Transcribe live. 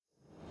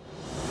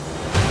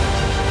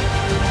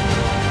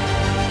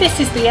This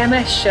is the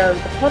MS Show,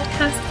 the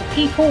podcast for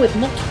people with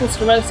multiple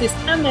sclerosis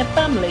and their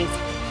families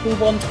who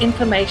want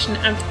information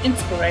and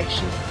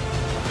inspiration.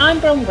 I'm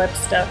Bron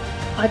Webster.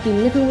 I've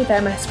been living with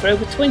MS for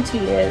over 20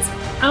 years.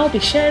 I'll be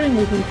sharing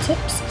with you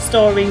tips,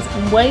 stories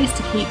and ways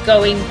to keep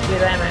going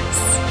with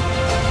MS.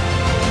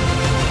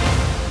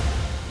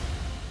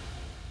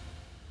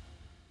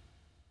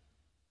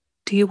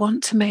 Do you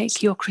want to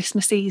make your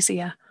Christmas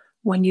easier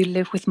when you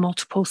live with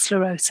multiple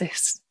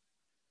sclerosis?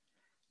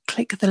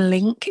 Click the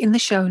link in the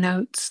show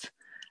notes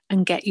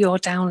and get your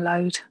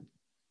download.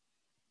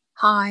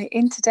 Hi,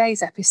 in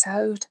today's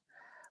episode,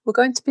 we're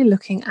going to be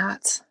looking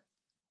at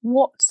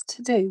what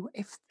to do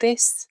if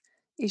this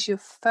is your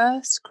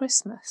first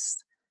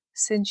Christmas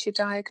since your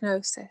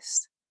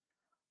diagnosis,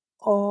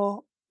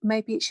 or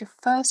maybe it's your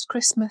first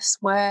Christmas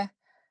where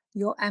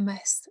your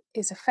MS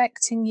is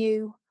affecting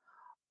you,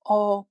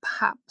 or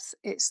perhaps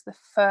it's the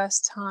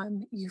first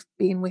time you've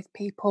been with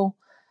people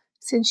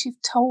since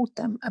you've told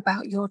them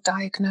about your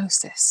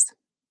diagnosis.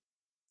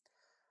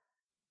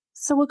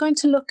 So we're going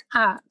to look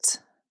at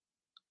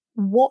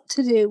what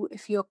to do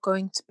if you're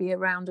going to be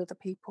around other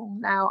people.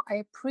 Now, I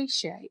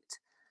appreciate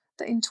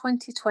that in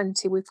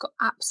 2020, we've got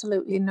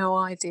absolutely no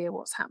idea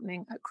what's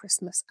happening at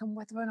Christmas and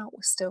whether or not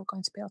we're still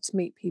going to be able to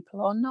meet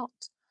people or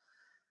not.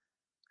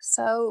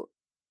 So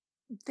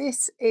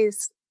this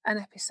is an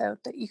episode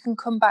that you can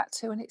come back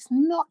to, and it's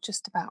not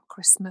just about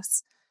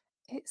Christmas,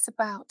 it's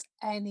about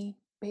any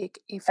big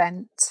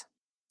event.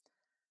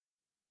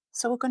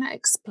 So we're going to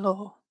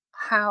explore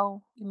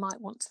how you might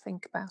want to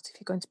think about if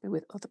you're going to be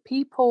with other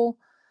people,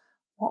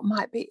 what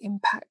might be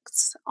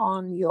impacts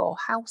on your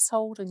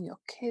household and your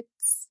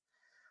kids.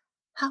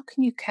 How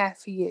can you care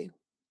for you?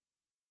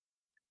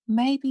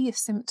 Maybe your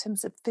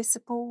symptoms are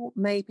visible,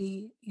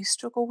 maybe you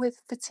struggle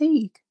with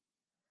fatigue.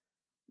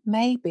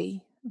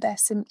 Maybe they're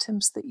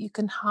symptoms that you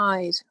can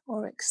hide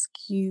or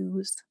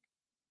excuse.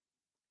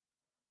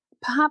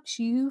 Perhaps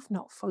you've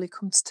not fully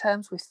come to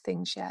terms with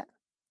things yet.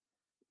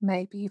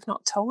 Maybe you've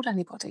not told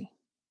anybody.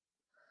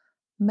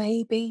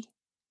 Maybe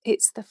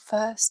it's the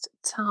first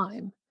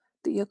time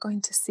that you're going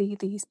to see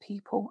these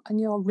people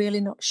and you're really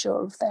not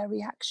sure of their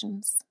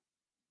reactions.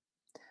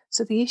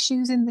 So the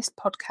issues in this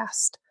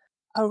podcast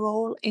are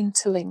all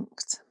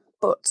interlinked,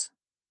 but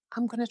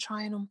I'm going to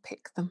try and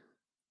unpick them.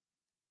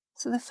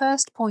 So the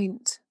first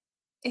point,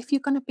 if you're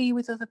going to be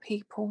with other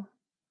people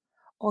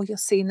or you're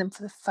seeing them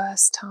for the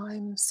first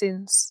time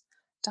since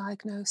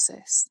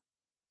diagnosis,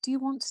 do you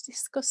want to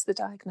discuss the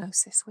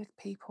diagnosis with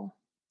people?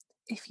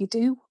 If you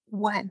do,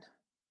 when?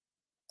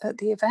 At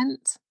the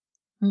event?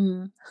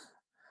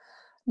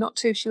 Not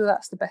too sure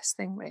that's the best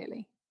thing,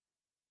 really.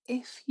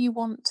 If you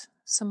want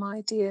some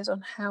ideas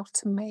on how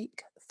to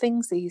make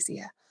things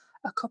easier,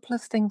 a couple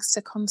of things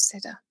to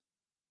consider.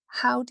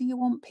 How do you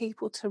want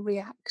people to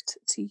react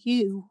to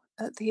you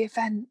at the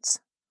event?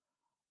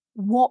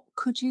 What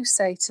could you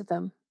say to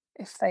them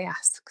if they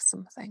ask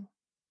something?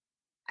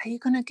 Are you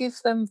going to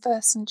give them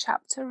verse and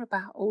chapter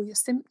about all your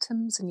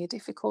symptoms and your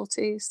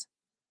difficulties?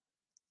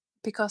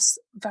 Because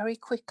very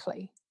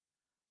quickly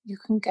you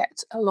can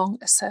get along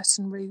a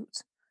certain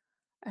route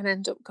and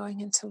end up going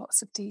into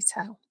lots of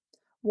detail.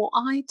 What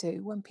I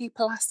do when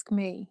people ask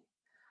me,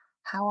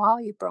 "How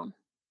are you, Bron?"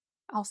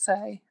 I'll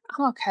say,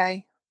 "I'm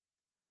okay."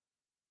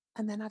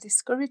 And then I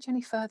discourage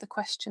any further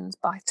questions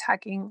by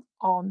tagging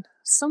on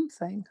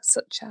something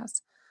such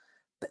as,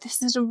 "But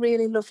this is a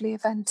really lovely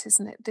event,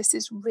 isn't it? This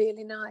is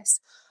really nice.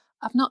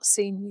 I've not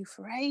seen you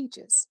for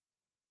ages.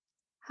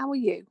 How are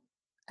you?"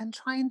 And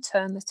try and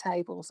turn the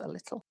tables a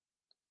little.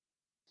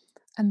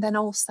 And then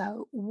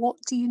also,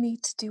 what do you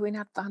need to do in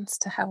advance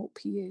to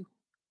help you?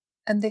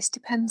 And this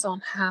depends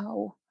on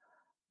how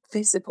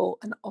visible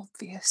and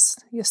obvious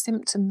your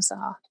symptoms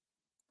are.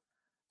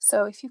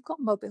 So if you've got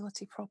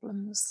mobility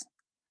problems,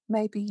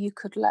 maybe you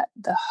could let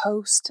the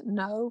host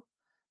know.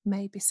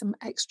 Maybe some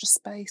extra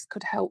space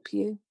could help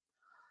you.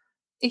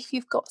 If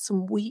you've got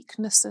some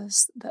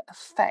weaknesses that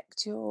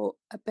affect your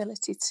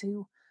ability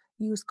to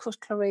use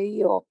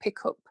cutlery or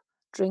pick up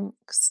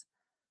drinks,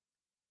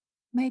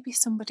 maybe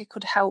somebody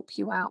could help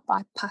you out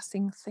by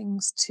passing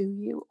things to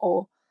you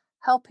or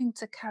helping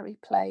to carry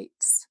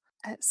plates,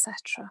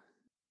 etc.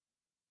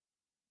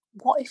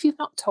 What if you've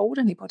not told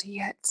anybody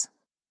yet?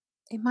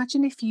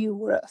 Imagine if you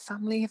were at a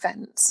family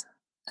event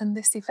and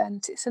this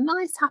event, it's a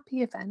nice,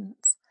 happy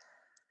event,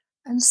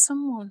 and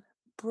someone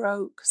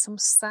broke some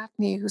sad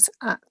news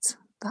at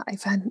that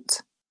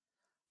event.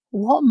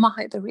 What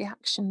might the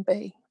reaction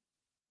be?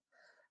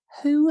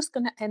 Who's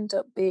going to end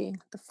up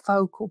being the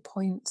focal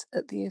point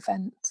at the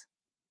event?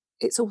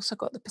 It's also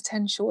got the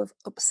potential of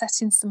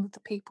upsetting some of the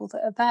people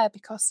that are there,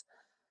 because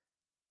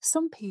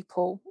some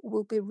people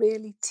will be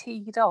really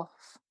teed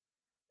off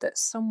that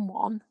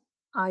someone,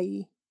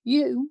 i.e.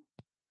 you,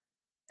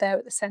 they're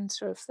at the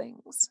centre of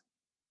things.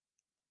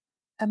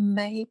 And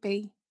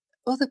maybe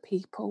other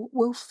people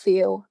will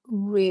feel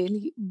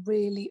really,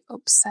 really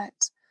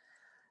upset.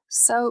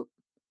 So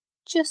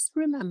just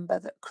remember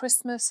that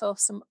Christmas or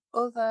some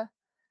other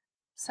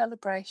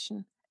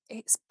celebration,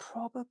 it's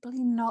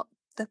probably not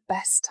the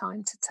best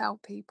time to tell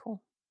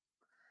people.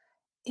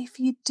 If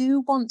you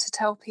do want to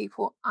tell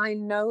people, I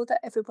know that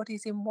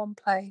everybody's in one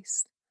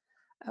place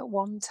at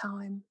one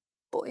time,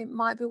 but it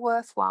might be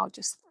worthwhile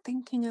just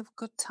thinking of a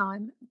good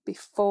time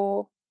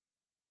before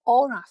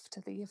or after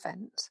the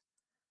event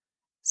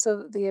so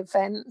that the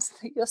event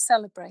that you're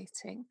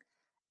celebrating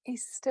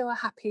is still a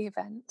happy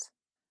event.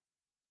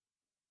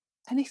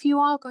 And if you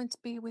are going to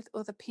be with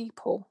other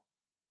people,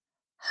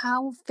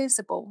 how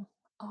visible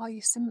are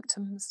your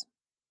symptoms?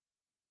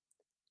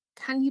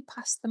 Can you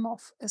pass them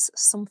off as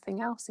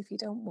something else if you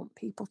don't want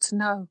people to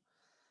know?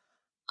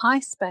 I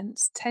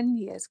spent 10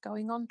 years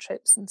going on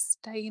trips and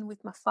staying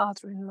with my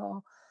father in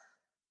law,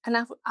 and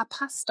I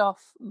passed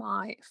off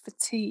my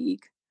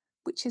fatigue,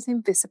 which is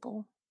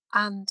invisible,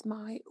 and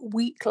my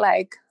weak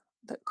leg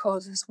that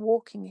causes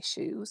walking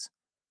issues.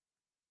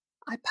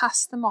 I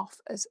passed them off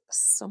as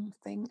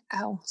something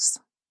else.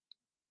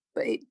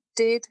 But it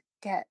did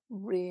get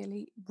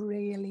really,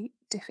 really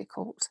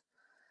difficult.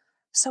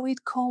 So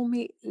he'd call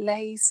me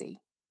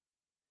lazy,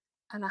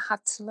 and I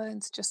had to learn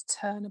to just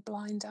turn a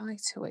blind eye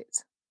to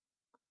it.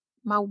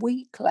 My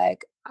weak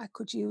leg, I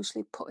could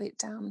usually put it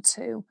down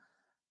to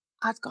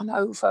I'd gone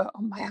over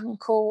on my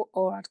ankle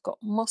or I'd got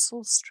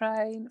muscle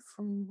strain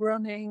from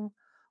running,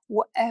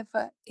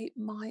 whatever it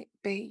might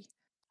be.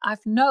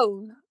 I've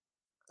known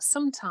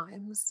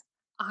sometimes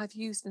I've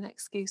used an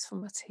excuse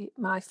for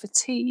my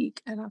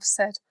fatigue and I've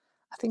said,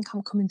 I think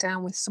I'm coming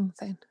down with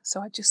something, so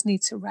I just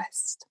need to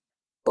rest.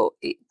 But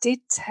it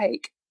did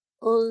take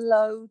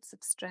loads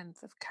of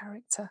strength of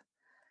character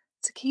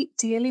to keep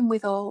dealing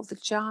with all the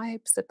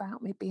jibes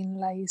about me being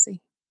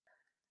lazy.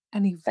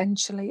 And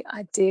eventually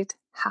I did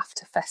have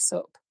to fess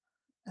up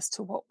as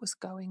to what was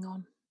going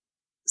on.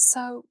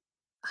 So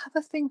have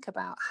a think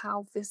about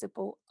how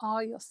visible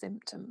are your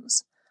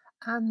symptoms.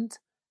 And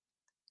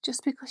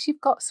just because you've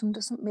got some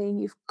doesn't mean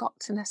you've got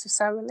to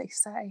necessarily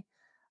say,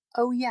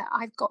 oh, yeah,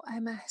 I've got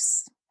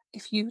MS.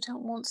 If you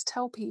don't want to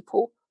tell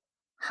people,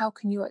 how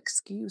can you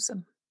excuse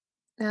them?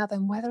 Now,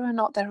 then, whether or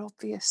not they're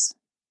obvious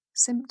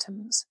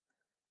symptoms,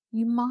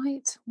 you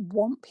might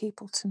want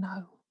people to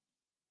know.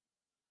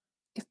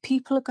 If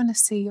people are going to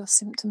see your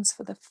symptoms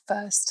for the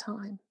first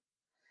time,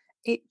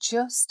 it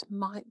just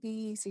might be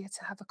easier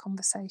to have a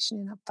conversation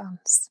in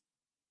advance.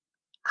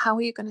 How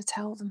are you going to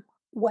tell them?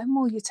 When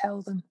will you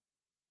tell them?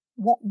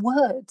 What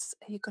words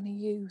are you going to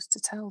use to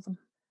tell them?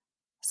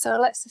 So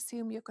let's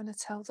assume you're going to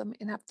tell them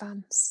in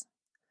advance.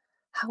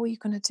 How are you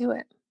going to do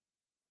it?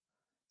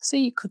 So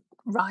you could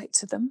write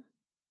to them.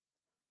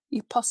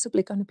 You're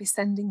possibly going to be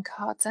sending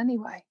cards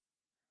anyway.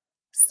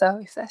 So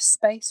if there's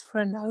space for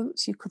a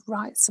note, you could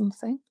write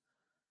something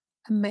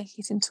and make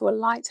it into a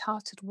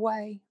light-hearted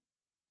way,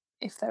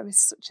 if there is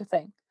such a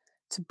thing,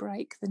 to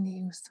break the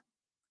news.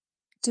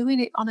 Doing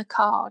it on a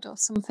card or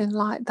something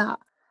like that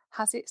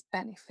has its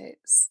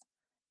benefits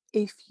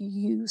if you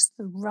use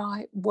the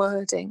right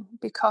wording,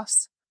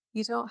 because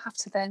you don't have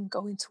to then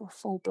go into a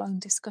full-blown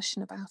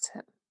discussion about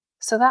it.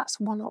 So that's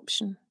one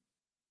option.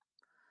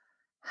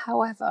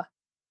 However,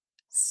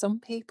 some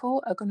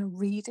people are going to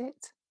read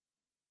it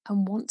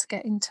and want to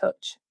get in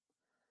touch.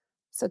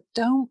 So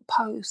don't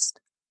post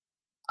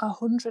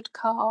 100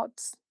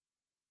 cards,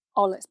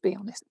 or let's be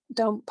honest,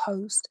 don't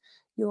post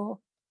your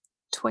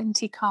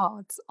 20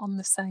 cards on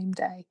the same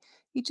day.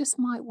 You just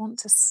might want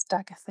to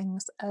stagger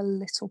things a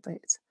little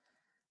bit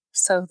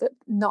so that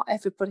not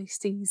everybody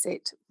sees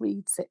it,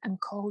 reads it,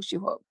 and calls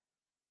you up.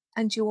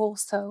 And you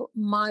also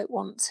might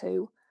want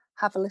to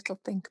have a little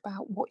think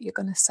about what you're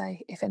going to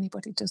say if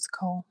anybody does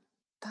call.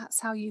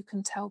 That's how you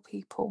can tell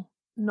people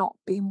not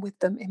being with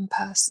them in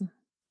person.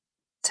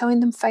 Telling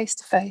them face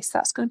to face,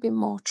 that's going to be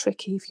more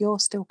tricky if you're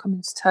still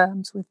coming to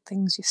terms with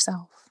things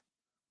yourself.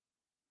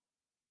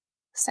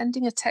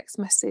 Sending a text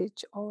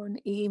message or an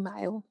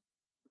email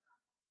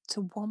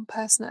to one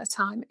person at a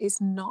time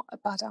is not a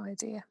bad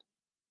idea.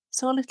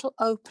 So, a little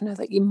opener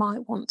that you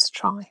might want to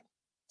try.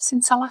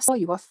 Since I last saw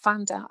you, I've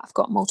found out I've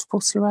got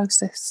multiple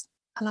sclerosis,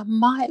 and I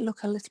might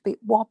look a little bit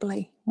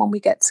wobbly when we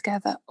get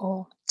together,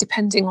 or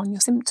depending on your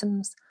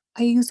symptoms.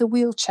 I use a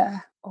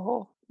wheelchair,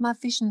 or my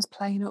vision's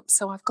playing up,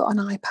 so I've got an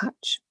eye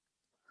patch.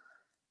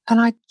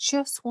 And I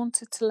just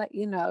wanted to let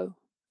you know.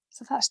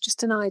 So, that's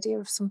just an idea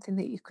of something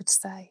that you could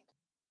say.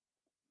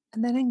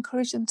 And then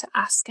encourage them to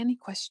ask any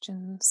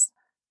questions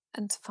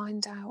and to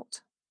find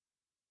out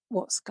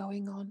what's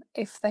going on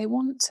if they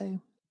want to.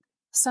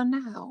 So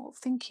now,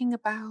 thinking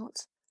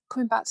about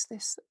coming back to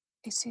this,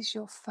 it is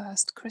your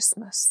first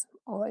Christmas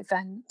or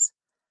event.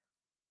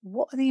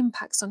 What are the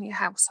impacts on your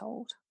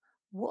household?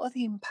 What are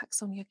the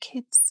impacts on your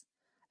kids?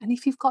 And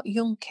if you've got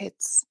young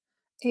kids,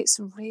 it's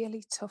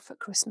really tough at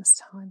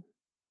Christmas time.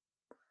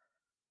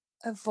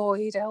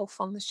 Avoid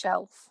Elf on the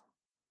Shelf.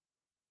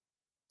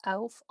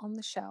 Elf on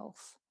the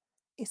Shelf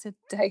is a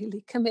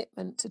daily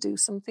commitment to do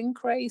something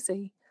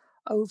crazy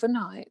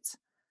overnight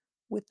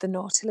with the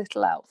naughty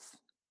little elf.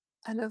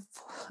 And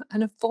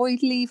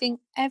avoid leaving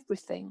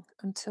everything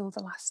until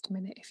the last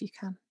minute if you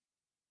can.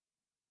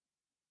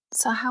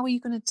 So, how are you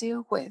going to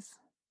deal with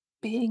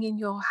being in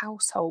your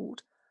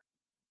household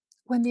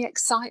when the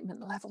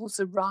excitement levels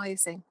are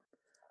rising?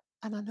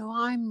 And I know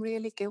I'm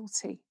really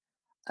guilty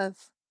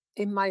of,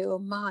 in my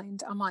own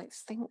mind, I might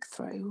think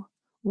through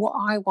what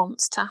I want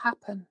to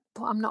happen,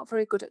 but I'm not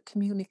very good at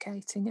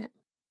communicating it.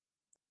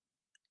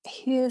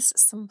 Here's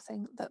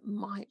something that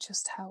might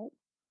just help,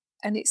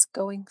 and it's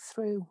going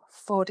through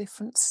 4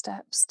 different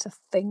steps to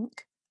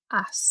think,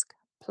 ask,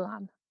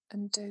 plan,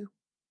 and do.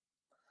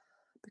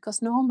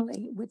 Because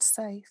normally we'd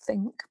say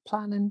think,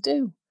 plan, and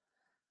do,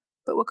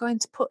 but we're going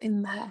to put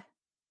in there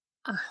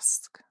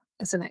ask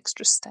as an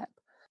extra step.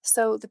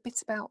 So, the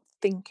bit about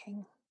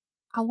thinking,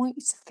 I want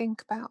you to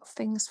think about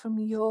things from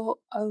your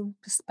own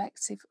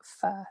perspective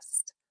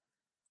first.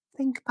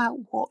 Think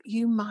about what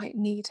you might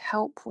need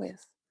help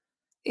with.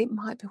 It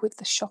might be with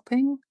the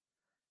shopping,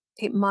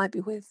 it might be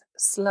with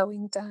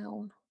slowing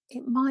down,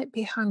 it might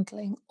be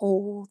handling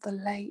all the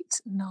late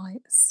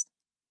nights,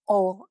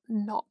 or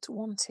not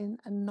wanting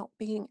and not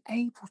being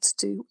able to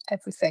do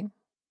everything.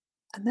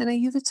 And then, are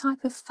you the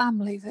type of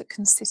family that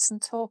can sit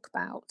and talk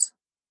about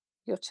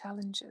your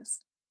challenges?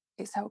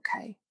 It's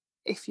okay.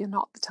 If you're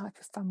not the type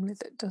of family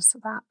that does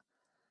that,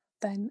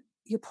 then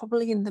you're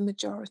probably in the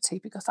majority,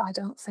 because I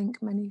don't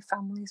think many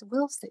families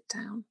will sit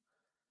down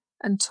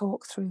and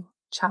talk through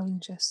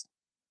challenges.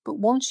 But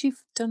once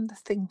you've done the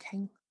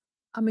thinking,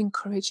 I'm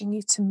encouraging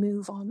you to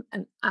move on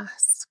and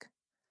ask.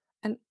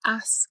 And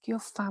ask your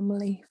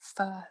family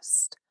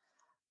first.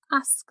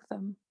 Ask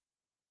them,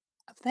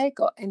 have they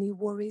got any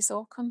worries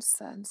or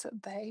concerns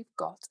that they've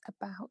got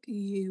about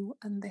you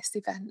and this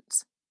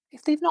event?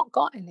 If they've not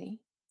got any,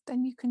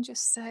 then you can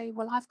just say,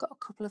 well, I've got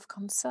a couple of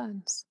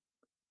concerns.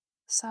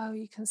 So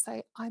you can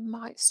say, I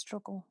might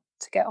struggle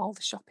to get all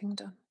the shopping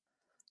done.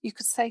 You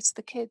could say to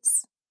the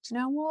kids, do you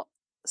know what?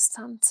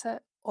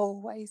 Santa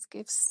always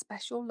gives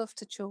special love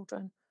to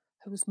children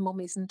whose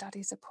mummies and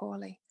daddies are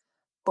poorly,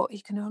 but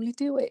he can only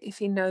do it if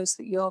he knows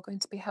that you're going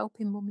to be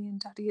helping mummy and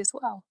daddy as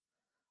well,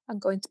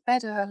 and going to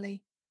bed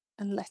early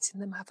and letting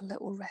them have a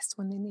little rest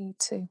when they need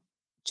to.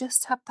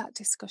 Just have that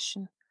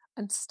discussion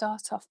and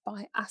start off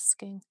by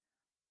asking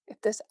if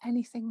there's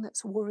anything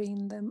that's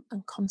worrying them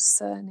and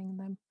concerning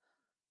them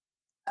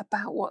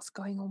about what's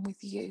going on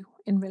with you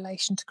in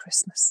relation to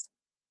Christmas.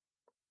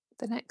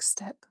 The next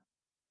step,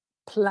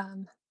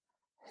 plan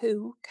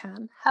who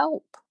can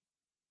help.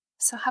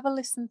 So have a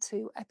listen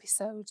to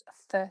episode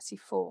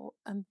 34,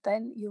 and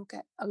then you'll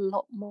get a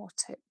lot more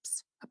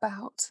tips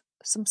about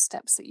some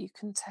steps that you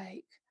can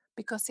take,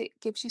 because it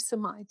gives you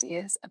some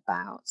ideas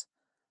about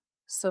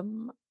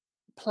some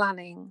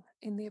planning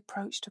in the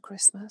approach to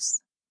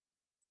Christmas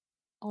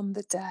on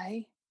the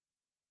day,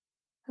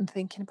 and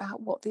thinking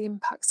about what the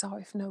impacts are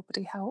if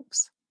nobody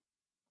helps.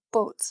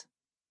 But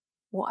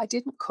what I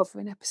didn't cover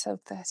in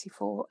episode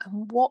 34,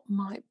 and what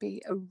might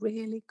be a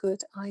really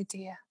good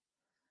idea,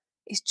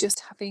 is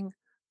just having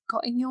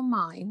got in your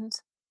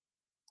mind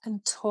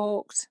and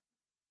talked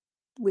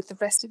with the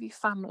rest of your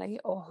family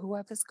or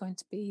whoever's going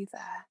to be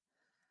there,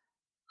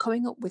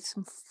 coming up with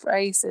some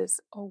phrases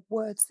or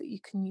words that you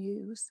can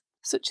use,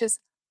 such as,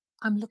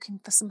 I'm looking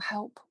for some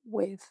help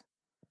with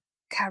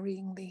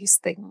carrying these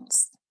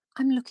things.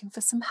 I'm looking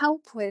for some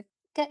help with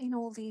getting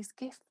all these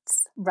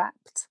gifts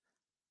wrapped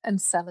and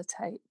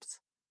sellotaped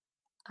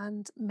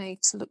and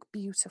made to look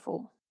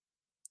beautiful.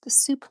 The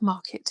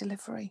supermarket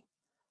delivery.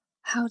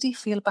 How do you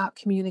feel about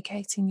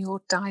communicating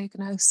your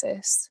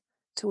diagnosis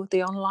to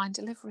the online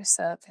delivery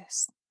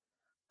service?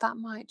 That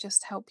might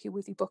just help you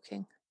with your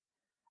booking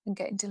and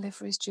getting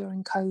deliveries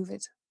during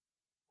COVID.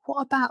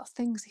 What about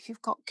things if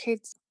you've got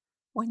kids,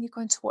 when you're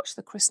going to watch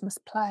the Christmas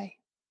play,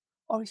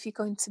 or if you're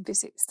going to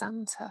visit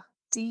Santa?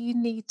 Do you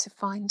need to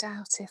find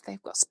out if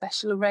they've got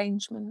special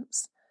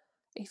arrangements?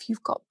 If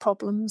you've got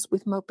problems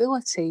with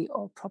mobility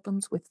or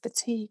problems with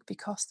fatigue,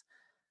 because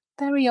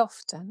very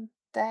often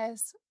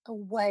there's a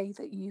way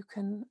that you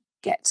can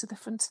get to the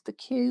front of the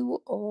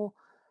queue, or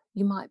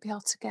you might be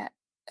able to get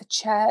a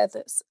chair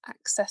that's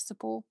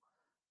accessible,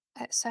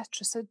 etc.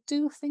 So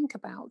do think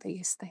about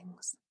these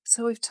things.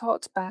 So we've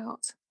talked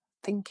about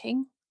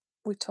thinking,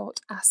 we've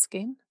talked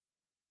asking,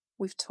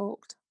 we've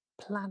talked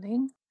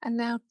planning, and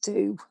now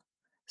do.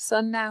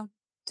 So now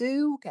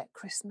do get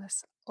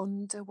Christmas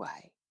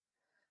underway,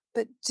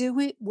 but do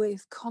it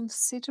with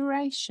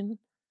consideration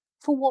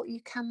for what you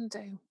can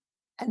do,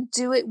 and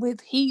do it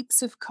with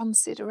heaps of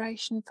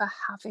consideration for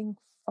having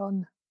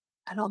fun.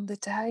 And on the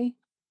day,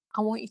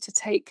 I want you to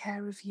take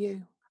care of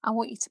you. I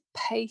want you to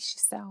pace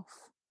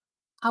yourself.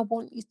 I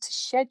want you to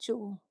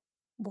schedule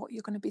what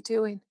you're going to be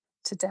doing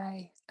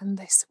today and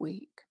this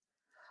week.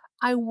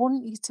 I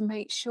want you to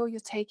make sure you're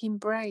taking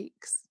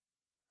breaks.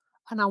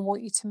 And I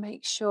want you to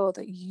make sure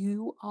that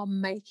you are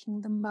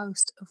making the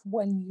most of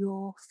when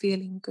you're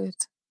feeling good.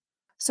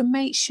 So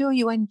make sure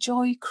you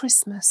enjoy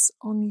Christmas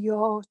on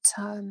your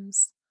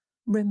terms.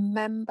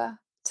 Remember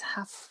to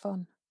have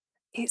fun.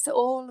 It's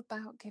all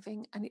about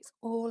giving, and it's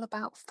all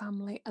about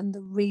family and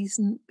the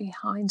reason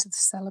behind the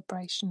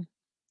celebration.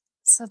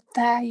 So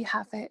there you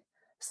have it.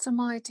 Some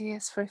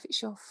ideas for if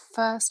it's your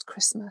first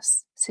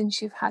Christmas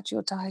since you've had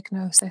your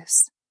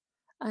diagnosis.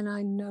 And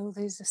I know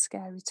these are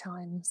scary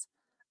times.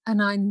 And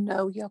I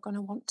know you're going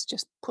to want to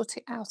just put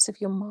it out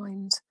of your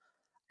mind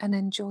and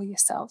enjoy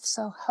yourself.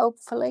 So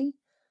hopefully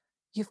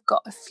you've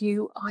got a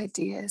few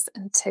ideas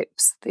and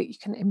tips that you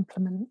can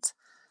implement.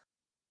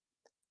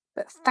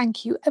 But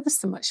thank you ever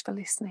so much for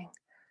listening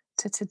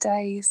to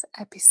today's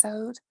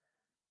episode.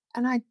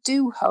 And I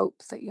do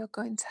hope that you're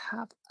going to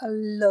have a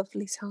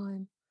lovely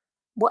time,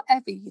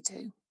 whatever you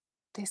do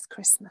this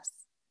Christmas.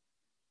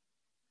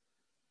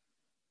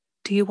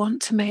 Do you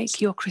want to make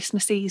your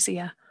Christmas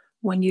easier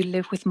when you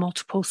live with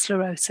multiple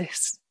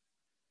sclerosis?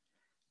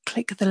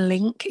 Click the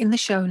link in the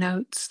show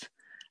notes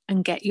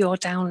and get your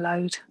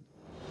download.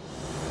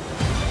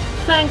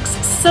 Thanks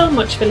so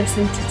much for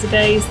listening to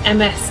today's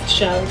MS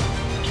show.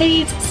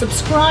 Please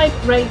subscribe,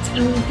 rate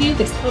and review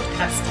this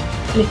podcast.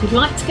 And if you'd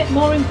like to get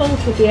more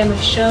involved with the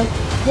MS show,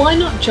 why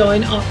not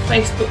join our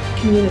Facebook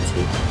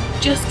community?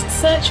 Just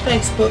search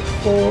Facebook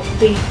for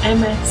the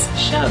MS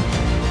show.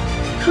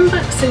 Come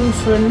back soon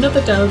for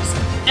another dose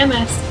of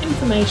MS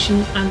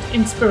information and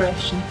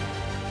inspiration.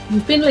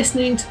 You've been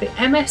listening to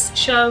the MS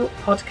Show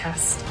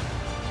podcast.